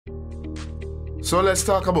So let's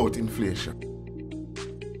talk about inflation.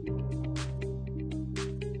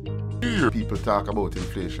 People talk about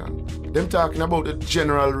inflation. Them talking about the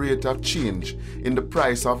general rate of change in the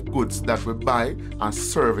price of goods that we buy and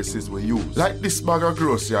services we use. Like this bag of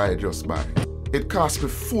grocery I just buy. It cost me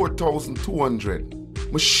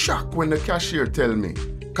 $4,200. I'm shocked when the cashier tell me,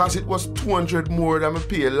 cause it was $200 more than I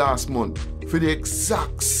paid last month for the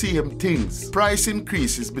exact same things. Price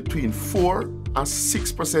increases between 4 and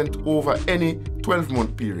 6% over any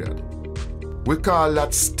 12-month period. We call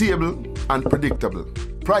that stable and predictable.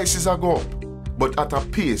 Prices are go up, but at a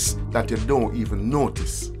pace that you don't even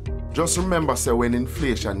notice. Just remember, say, when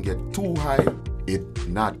inflation get too high, it's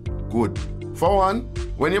not good. For one,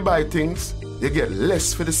 when you buy things, you get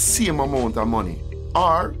less for the same amount of money,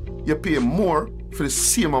 or you pay more for the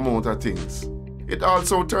same amount of things. It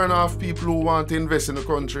also turns off people who want to invest in the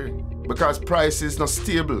country because prices not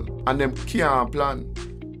stable and them can't plan.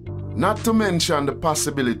 Not to mention the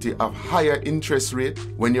possibility of higher interest rate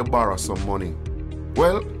when you borrow some money.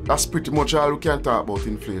 Well, that's pretty much all we can talk about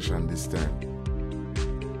inflation this time.